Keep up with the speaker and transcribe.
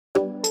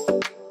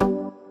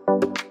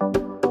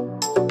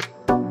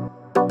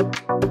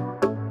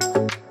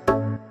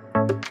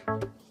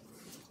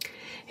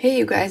Hey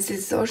you guys,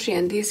 this is Oshi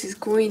and this is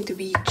going to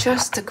be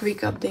just a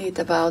quick update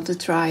about the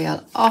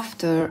trial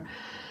after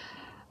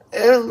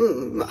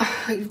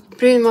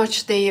pretty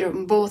much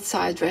both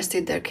sides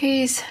rested their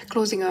case.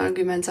 Closing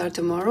arguments are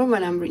tomorrow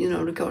when I'm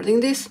recording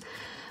this.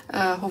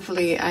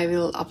 Hopefully I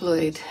will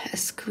upload it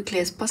as quickly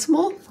as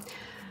possible.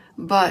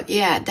 But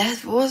yeah,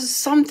 that was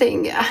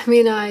something. I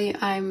mean,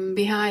 I'm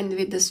behind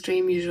with the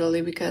stream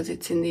usually because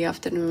it's in the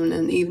afternoon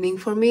and evening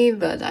for me,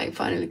 but I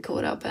finally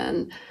caught up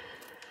and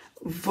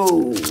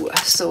whoa.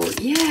 So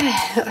yeah,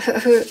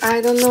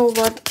 I don't know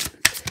what,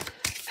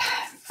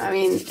 I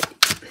mean,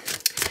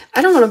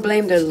 I don't want to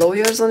blame the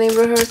lawyers on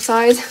Amber Heard's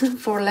side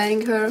for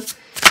letting her,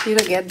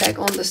 get back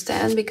on the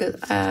stand, because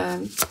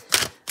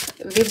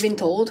we've been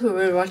told, who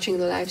were watching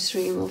the live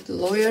stream of the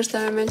lawyers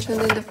that I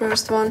mentioned in the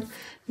first one,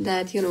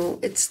 that,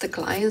 it's the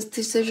client's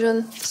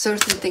decision.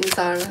 Certain things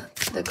are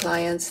the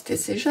client's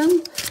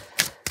decision,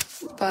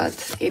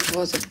 but it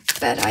was a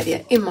bad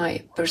idea in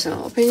my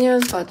personal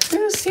opinion. But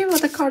we'll see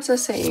what the cards are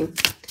saying.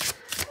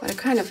 But I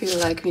kind of feel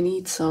like we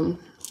need some,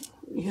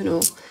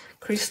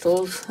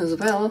 crystals as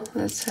well.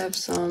 Let's have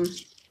some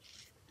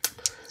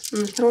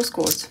rose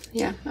quartz.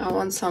 Yeah, I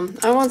want some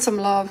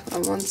love. I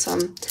want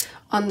some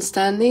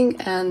understanding.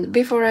 And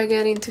before I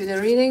get into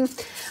the reading,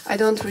 I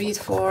don't read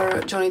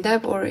for Johnny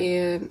Depp or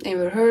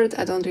Amber Heard.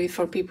 I don't read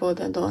for people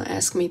that don't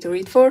ask me to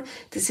read for.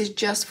 This is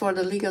just for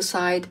the legal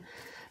side,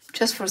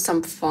 just for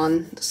some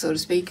fun, so to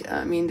speak.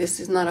 I mean, this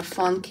is not a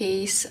fun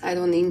case. I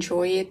don't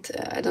enjoy it.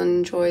 I don't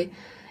enjoy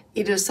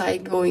either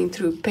side going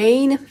through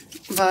pain,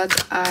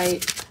 but I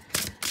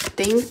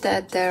think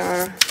that there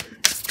are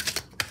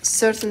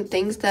certain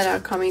things that are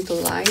coming to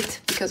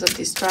light because of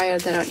this trial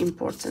that are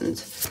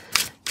important,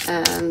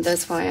 and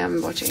that's why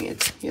I'm watching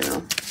it.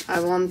 I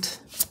want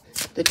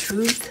the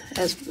truth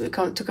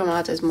to come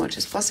out as much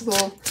as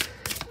possible.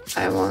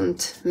 I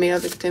want male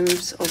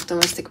victims of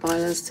domestic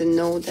violence to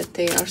know that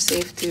they are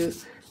safe to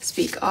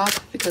speak up,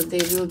 because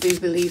they will be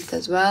believed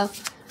as well.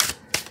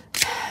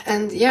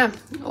 And yeah,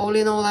 all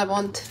in all, I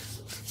want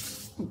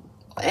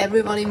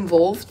everyone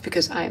involved,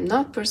 because I am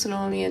not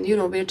personally, and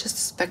we're just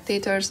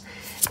spectators,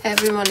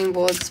 everyone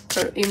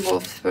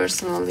involved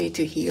personally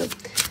to heal.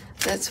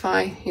 That's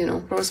why,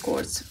 rose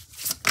quartz.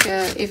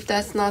 If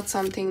that's not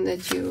something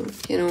that you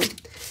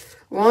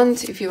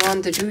want, if you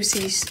want the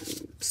juicy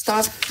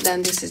stuff,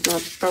 then this is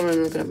probably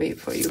not gonna be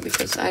for you,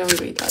 because I don't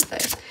read like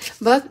that.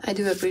 But I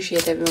do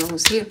appreciate everyone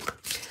who's here.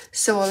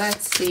 So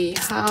let's see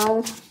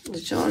how the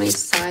Johnny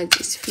side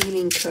is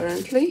feeling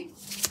currently.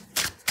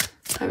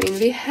 I mean,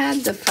 we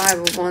had the 5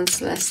 of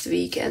Wands last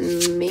week,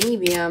 and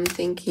maybe I'm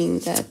thinking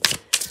that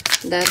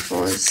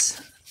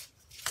was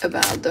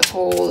about the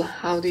whole,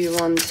 how do you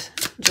want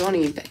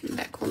Johnny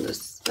back on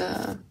this,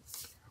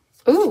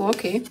 oh,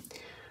 okay,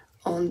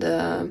 on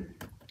the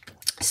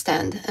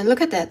stand. And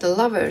look at that, the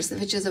Lovers,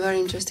 which is a very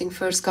interesting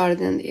first card.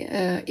 And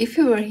if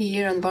you were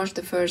here and watched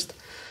the first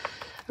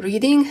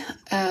reading,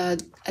 I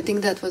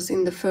think that was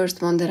in the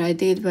first one that I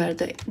did, where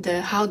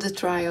the how the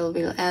trial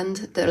will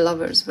end, the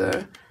Lovers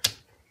were,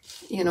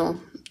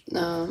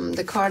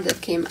 the card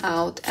that came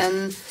out.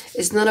 And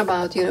it's not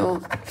about,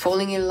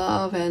 falling in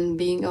love and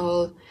being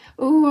all,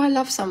 oh, I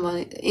love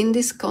someone. In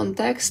this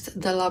context,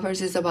 the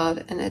Lovers is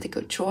about an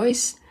ethical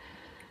choice,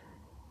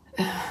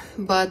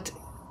 but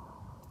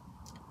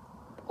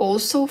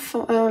also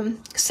for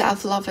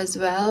self-love as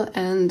well.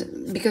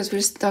 And because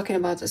we're talking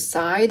about a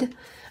side,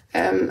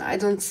 I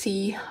don't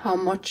see how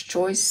much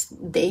choice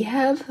they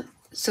have,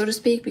 so to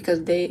speak, because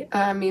with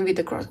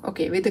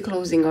the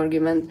closing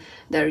argument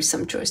there is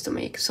some choice to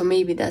make, so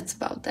maybe that's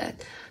about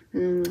that.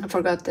 I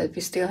forgot that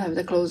we still have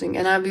the closing,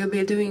 and I will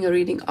be doing a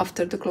reading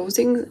after the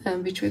closing,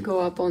 which will go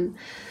up on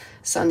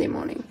Sunday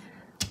morning.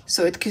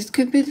 So it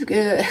could be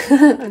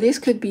this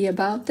could be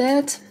about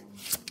that.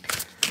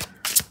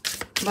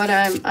 But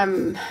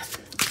I'm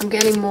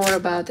getting more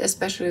about,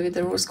 especially with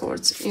the rose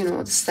quartz,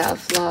 the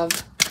self-love,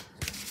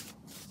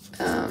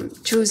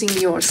 choosing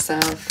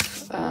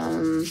yourself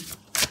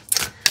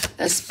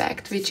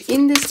aspect, which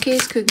in this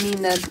case could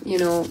mean that,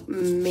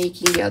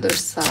 making the other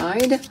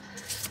side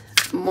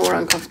more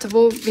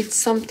uncomfortable with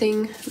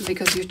something,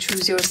 because you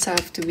choose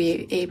yourself to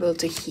be able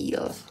to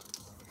heal.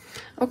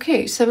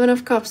 Okay, 7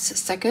 of Cups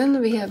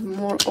second, we have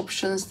more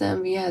options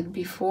than we had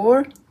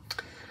before.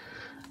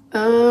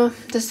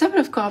 The 7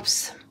 of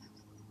Cups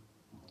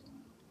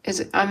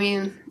is,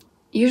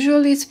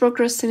 usually it's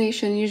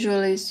procrastination,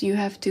 usually it's you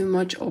have too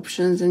much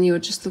options and you're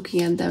just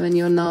looking at them and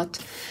you're not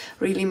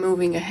really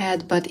moving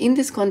ahead. But in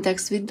this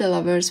context with the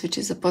Lovers, which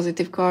is a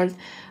positive card,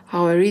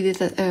 how I read it,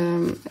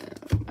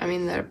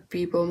 there are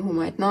people who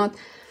might not.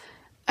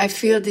 I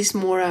feel this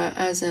more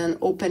as an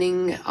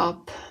opening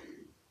up,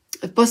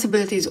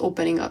 possibilities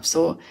opening up.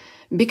 So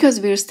because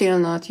we're still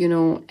not,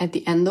 at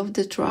the end of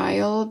the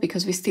trial,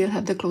 because we still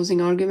have the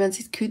closing arguments,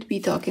 it could be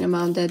talking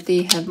about that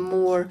they have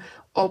more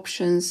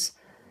options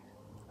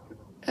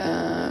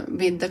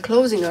with the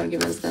closing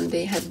arguments than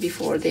they had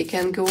before. They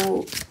can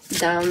go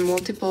down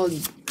multiple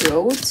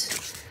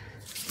roads,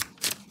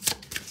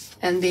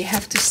 and they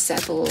have to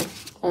settle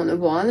on a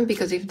one,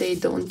 because if they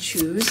don't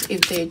choose,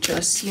 if they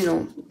just, you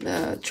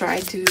know, try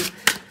to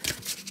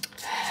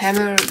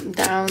hammer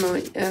down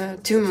on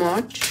too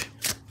much,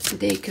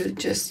 they could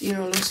just, you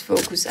know, lose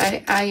focus.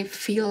 I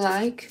feel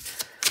like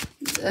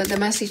the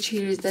message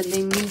here is that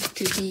they need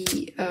to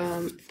be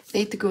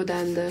need to go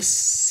down the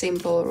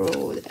simple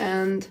road.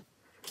 And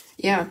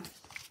yeah,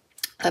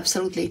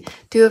 absolutely,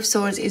 Two of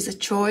Swords is a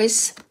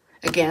choice.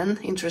 Again,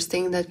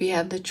 interesting that we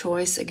have the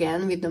choice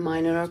again with the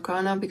minor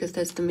arcana, because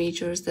that's the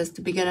majors, that's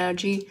the big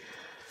energy.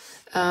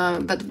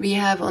 But we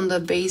have on the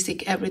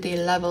basic everyday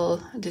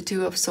level the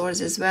Two of Swords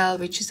as well,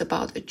 which is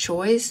about a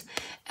choice.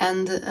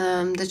 And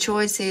the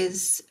choice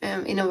is,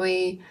 in a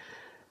way,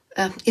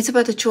 it's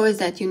about a choice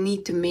that you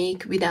need to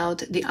make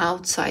without the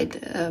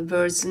outside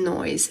words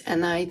noise.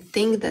 And I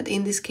think that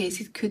in this case,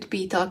 it could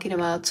be talking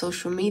about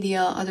social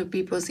media, other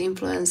people's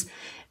influence.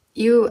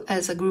 You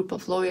as a group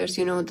of lawyers,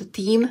 you know, the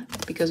team,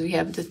 because we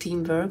have the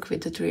teamwork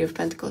with the Three of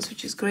Pentacles,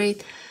 which is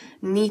great,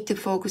 need to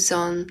focus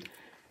on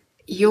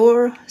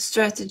your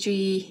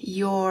strategy,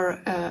 your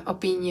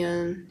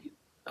opinion,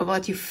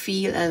 what you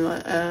feel and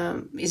what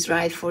is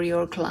right for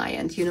your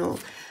client, you know.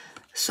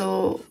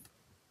 So,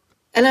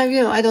 and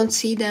you know, I don't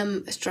see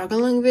them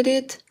struggling with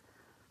it,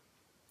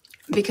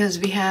 because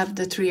we have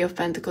the Three of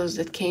Pentacles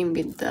that came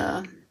with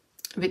the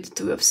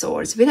Two of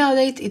Swords. Without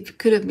it, it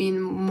could have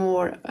been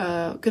more,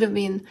 could have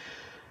been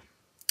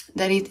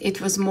that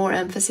it was more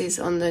emphasis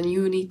on the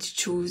you need to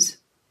choose,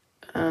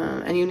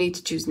 and you need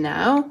to choose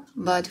now.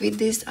 But with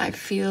this, I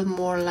feel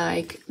more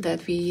like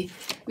that we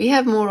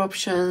have more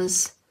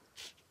options,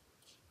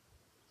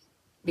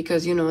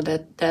 because, you know,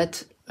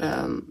 that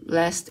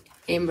last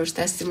Amber's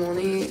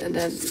testimony,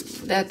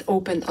 that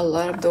opened a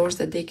lot of doors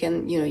that they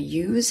can, you know,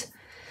 use.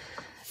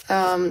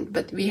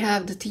 But we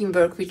have the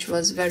teamwork, which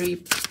was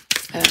very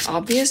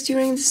obvious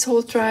during this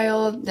whole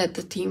trial, that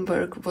the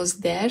teamwork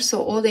was there.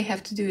 So all they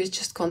have to do is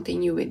just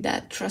continue with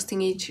that,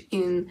 trusting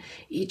in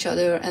each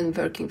other and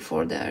working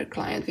for their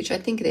client, which I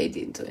think they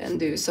did and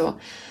do. So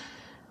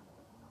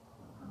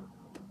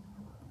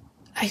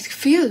I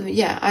feel,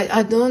 yeah,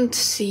 I don't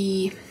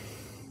see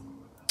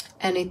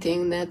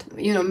anything that,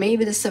 you know,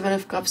 maybe the Seven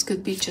of Cups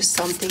could be just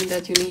something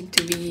that you need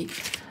to be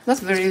not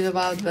worried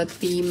about, but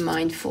be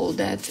mindful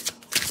that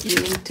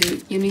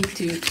you need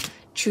to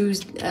choose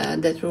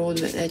that road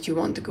that you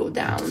want to go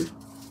down.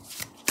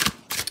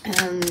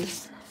 And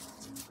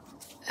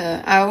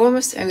I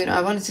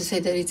wanted to say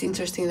that it's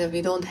interesting that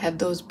we don't have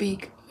those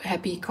big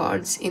happy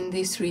cards in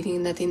this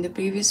reading that in the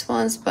previous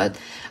ones, but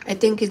I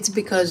think it's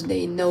because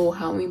they know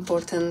how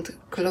important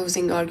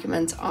closing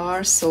arguments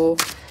are. So,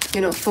 you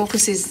know,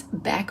 focus is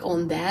back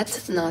on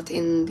that, not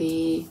in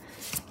the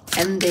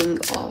ending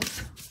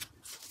of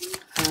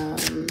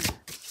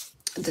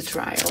the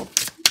trial.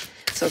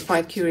 So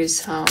quite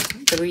curious how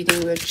the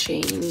reading will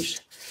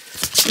change.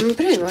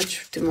 Pretty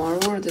much tomorrow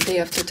or the day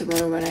after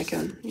tomorrow, when I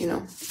can, you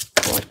know,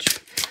 watch.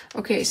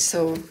 Okay,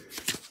 so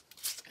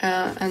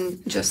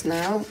and just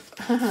now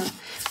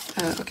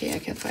okay, I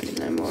can't find it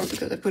anymore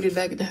because I put it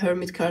back. The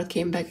Hermit card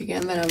came back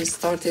again when I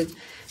started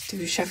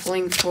to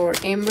shuffling for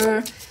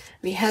Amber.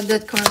 We had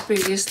that card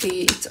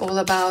previously. It's all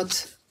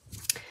about,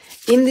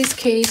 in this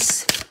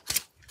case,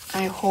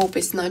 I hope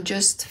it's not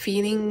just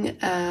feeling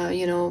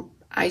you know,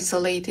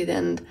 isolated,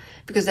 and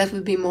because that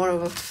would be more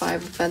of a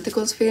Five of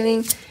Pentacles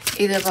feeling.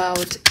 It's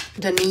about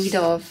the need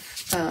of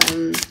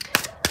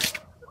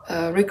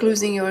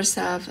reclusing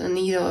yourself, a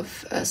need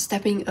of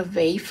stepping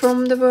away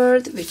from the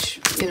world, which,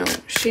 you know,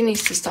 she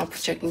needs to stop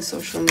checking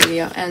social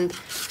media. And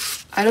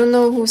I don't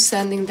know who's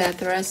sending that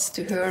threats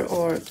to her,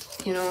 or,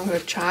 you know, her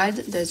child.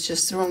 That's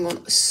just wrong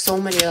on so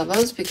many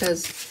levels,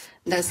 because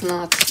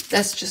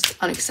that's just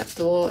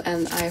unacceptable.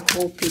 And I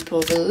hope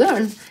people will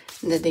learn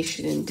that they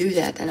shouldn't do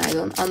that. And I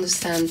don't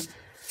understand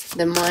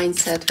the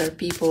mindset where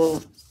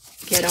people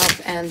get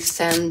up and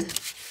send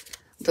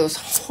those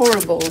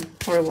horrible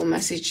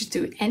messages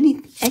to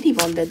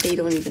anyone that they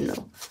don't even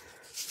know.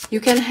 You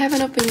can have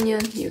an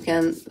opinion, you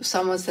can,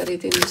 someone said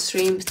it in the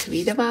stream,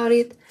 tweet about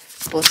it,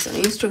 post on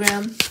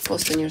Instagram,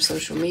 post on your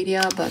social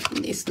media, but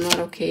it's not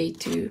okay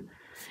to,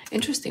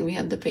 interesting, we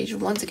have the Page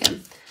of Wands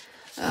again.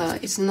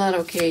 It's not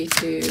okay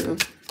to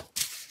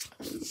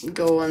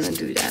go on and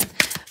do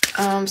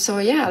that. So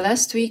yeah,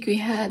 last week we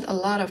had a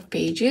lot of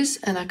pages,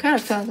 and I kind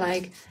of felt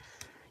like,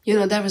 you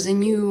know, there was a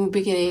new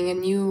beginning, a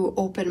new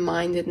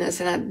open-mindedness,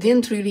 and I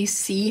didn't really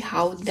see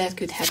how that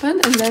could happen.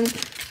 And then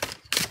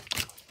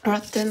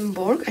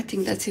Rottenborg, I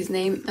think that's his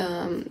name,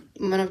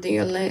 one of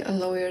the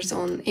lawyers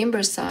on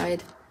Amber's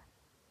side.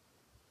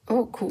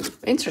 Oh, cool,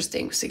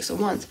 interesting, 6 of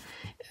Wands.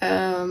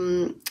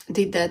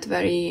 Did that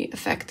very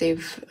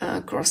effective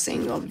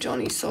crossing of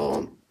Johnny.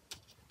 So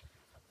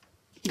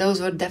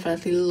those were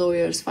definitely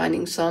lawyers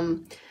finding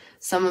some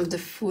of the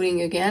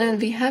footing again.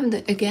 And we have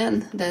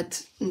again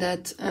that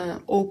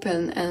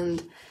open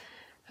and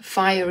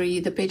fiery.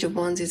 The Page of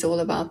Wands is all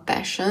about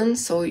passion.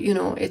 So, you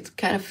know, it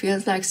kind of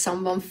feels like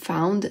someone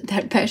found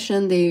their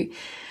passion.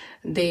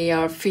 They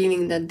are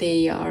feeling that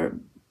they are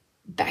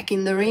back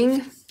in the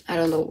ring. I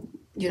don't know,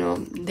 you know,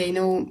 they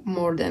know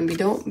more than we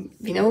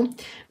know.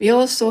 We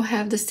also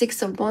have the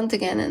Six of Wands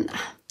again, and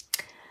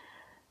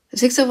the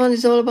Six of Wands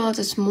is all about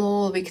a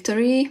small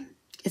victory.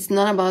 It's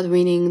not about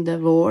winning the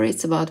war,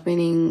 it's about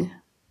winning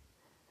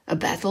a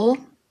battle.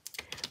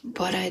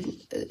 But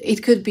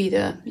it could be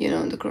the, you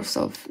know, the cross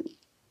of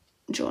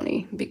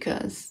Johnny,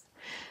 because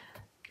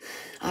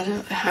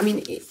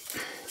it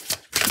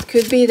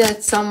could be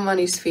that someone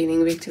is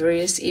feeling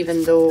victorious,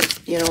 even though,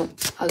 you know,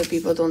 other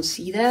people don't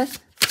see that.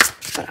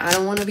 But I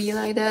don't want to be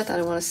like that. I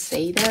don't want to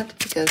say that,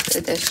 because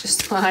that's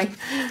just my,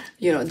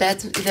 you know,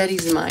 that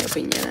is my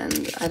opinion,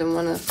 and I don't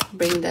want to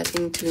bring that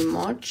in too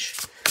much.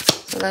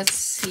 So let's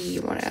see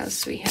what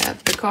else we have.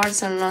 The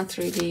cards are not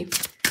really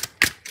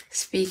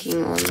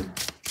speaking on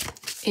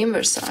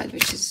inverse side,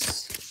 which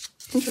is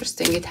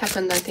interesting. It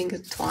happened, I think,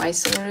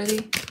 twice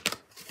already.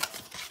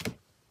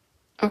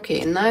 Okay,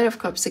 Knight of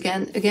Cups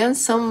again,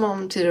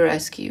 someone to the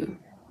rescue.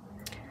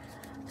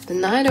 The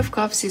Knight of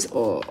Cups is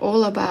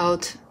all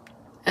about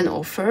an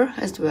offer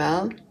as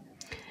well.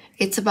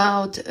 It's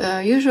about,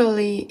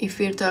 usually if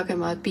we're talking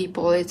about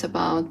people, it's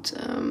about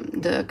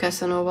the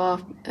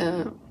Casanova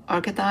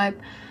archetype.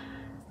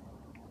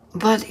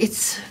 But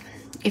it's,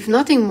 if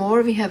nothing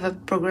more, we have a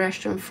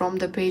progression from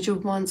the Page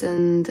of Wands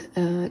and,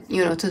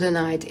 you know, to the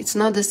Knight. It's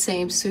not the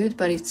same suit,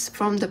 but it's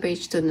from the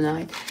Page to the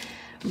Knight.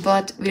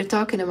 But we're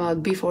talking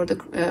about before the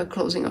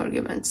closing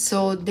argument.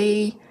 So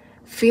they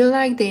feel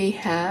like they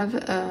have,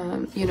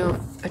 you know,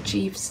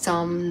 achieved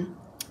some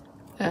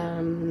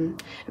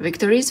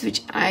victories,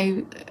 which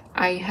I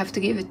have to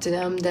give it to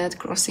them. That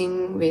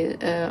crossing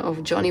with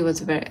of Johnny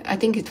was I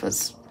think it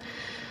was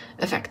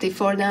effective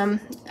for them.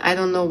 I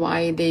don't know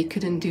why they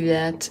couldn't do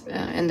that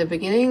in the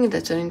beginning.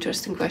 That's an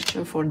interesting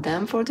question for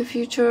them for the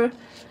future.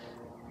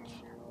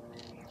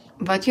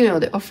 But, you know,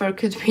 the offer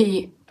could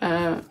be,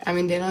 I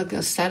mean, they're not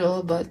gonna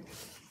settle, but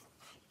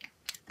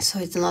so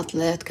it's not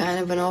that kind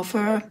of an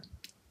offer.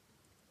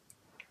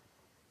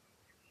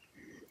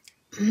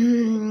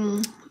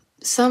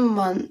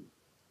 Someone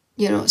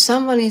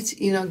is,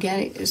 you know,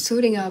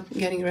 suiting up,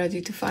 getting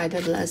ready to fight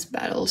that last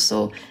battle.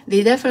 So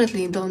they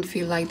definitely don't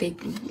feel like they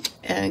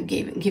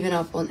given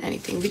up on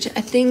anything, which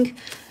I think,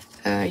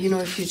 you know,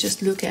 if you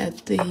just look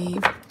at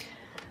the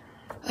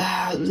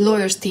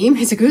lawyers team,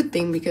 it's a good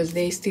thing, because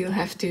they still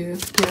have to,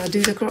 you know,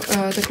 do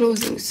the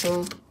closing.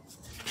 So,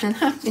 and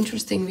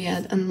interesting, we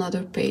had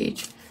another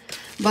page.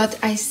 But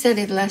I said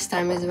it last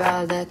time as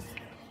well, that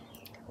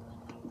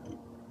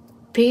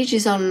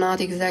pages are not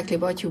exactly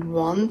what you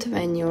want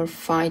when you're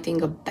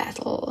fighting a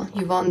battle.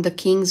 You want the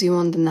kings, you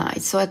want the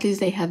knights. So at least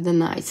they have the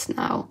knights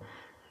now.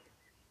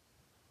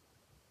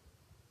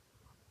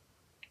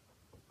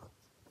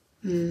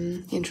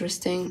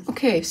 Interesting.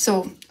 Okay,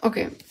 so,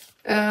 okay.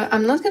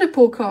 I'm not going to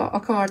pull a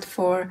card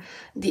for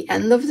the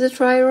end of the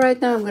trial right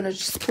now. I'm going to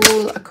just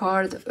pull a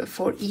card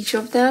for each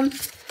of them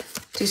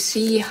to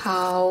see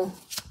how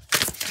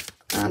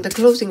the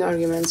closing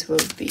arguments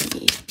will be.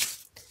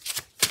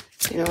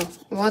 You know,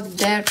 what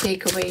their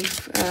takeaway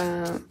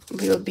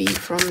will be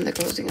from the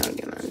closing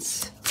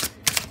arguments.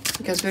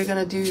 Because we're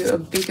going to do a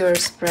bigger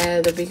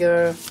spread, a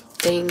bigger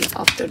thing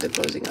after the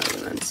closing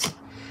arguments.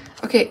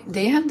 Okay,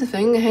 they have the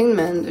thing,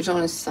 Hangman,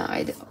 John's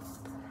side.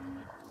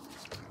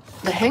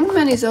 The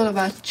Hangman is all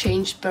about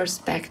changed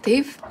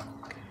perspective.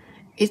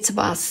 It's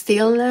about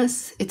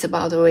stillness. It's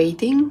about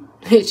waiting,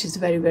 which is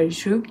very, very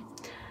true.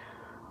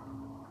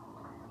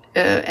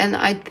 And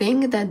I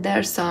think that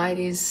their side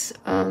is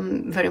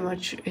very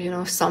much, you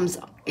know, sums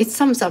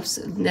up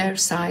their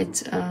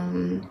side's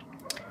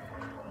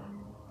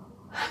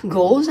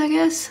goals, I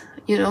guess.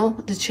 You know,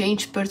 the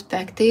change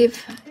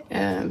perspective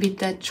with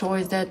that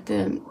choice that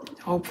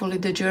hopefully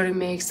the jury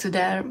makes to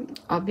their,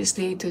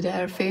 obviously to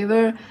their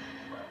favor.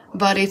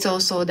 But it's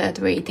also that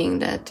waiting,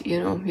 that, you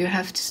know, you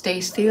have to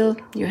stay still.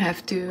 You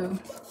have to,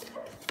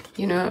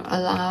 you know,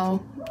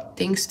 allow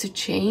things to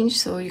change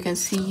so you can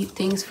see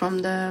things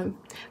from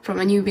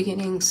a new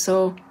beginning.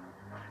 So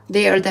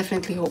they are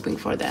definitely hoping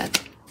for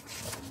that,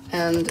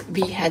 and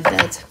we had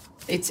that.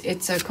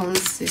 It's a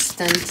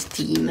consistent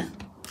theme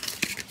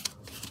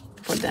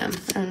for them.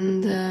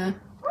 And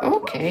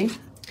okay,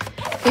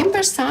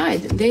 Ember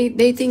side,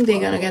 they think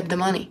they're gonna get the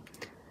money.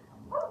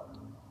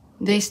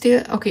 They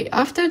still, okay,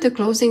 after the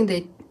closing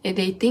they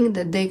think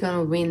that they're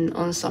gonna win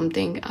on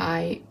something.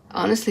 I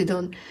honestly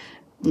don't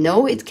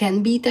know. It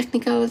can be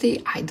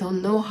technicality. I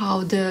don't know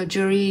how the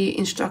jury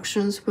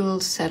instructions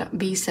will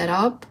be set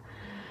up,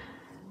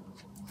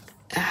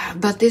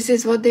 but this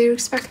is what they're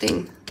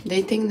expecting.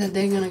 They think that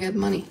they're gonna get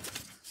money.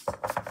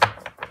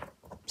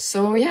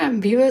 So yeah,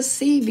 we will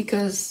see,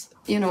 because,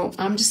 you know,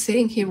 I'm just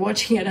sitting here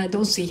watching it. I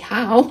don't see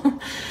how.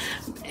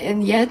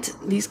 And yet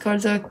these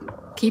cards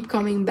keep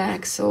coming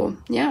back. So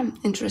yeah,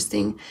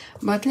 interesting.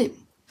 But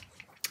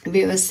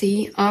we will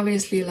see.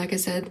 Obviously, like I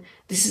said,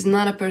 this is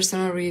not a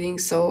personal reading.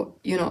 So,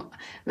 you know,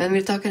 when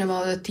we're talking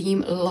about a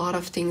team, a lot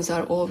of things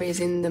are always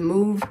in the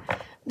move.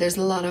 There's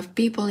a lot of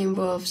people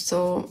involved.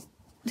 So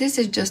this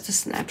is just a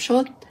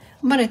snapshot,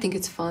 but I think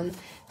it's fun.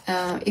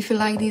 If you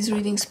like these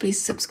readings,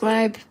 please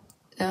subscribe.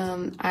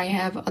 I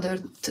have other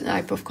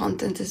type of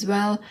content as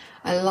well.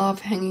 I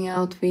love hanging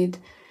out with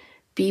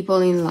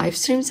people in live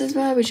streams as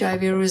well, which I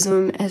will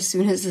resume as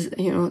soon as,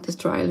 you know, the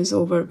trial is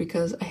over,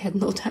 because I had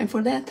no time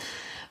for that.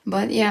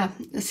 But yeah,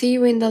 see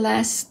you in the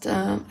last,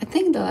 I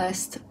think the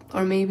last,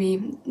 or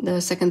maybe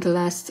the second to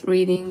last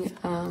reading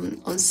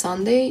on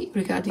Sunday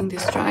regarding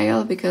this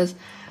trial, because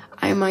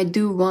I might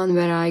do one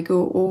where I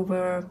go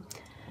over,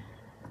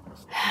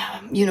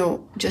 you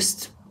know,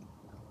 just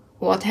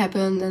what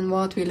happened and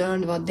what we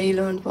learned, what they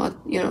learned, what,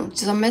 you know,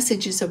 some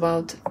messages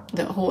about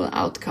the whole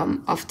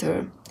outcome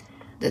after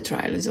the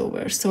trial is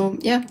over. So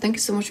yeah, thank you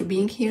so much for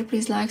being here.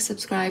 Please like,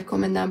 subscribe,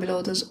 comment down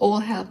below. Those all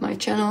help my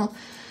channel.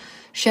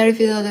 Share it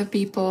with other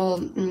people.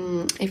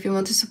 If you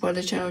want to support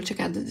the channel, check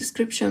out the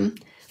description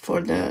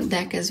for the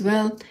deck as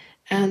well.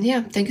 And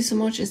yeah, thank you so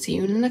much, and see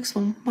you in the next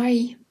one.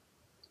 Bye.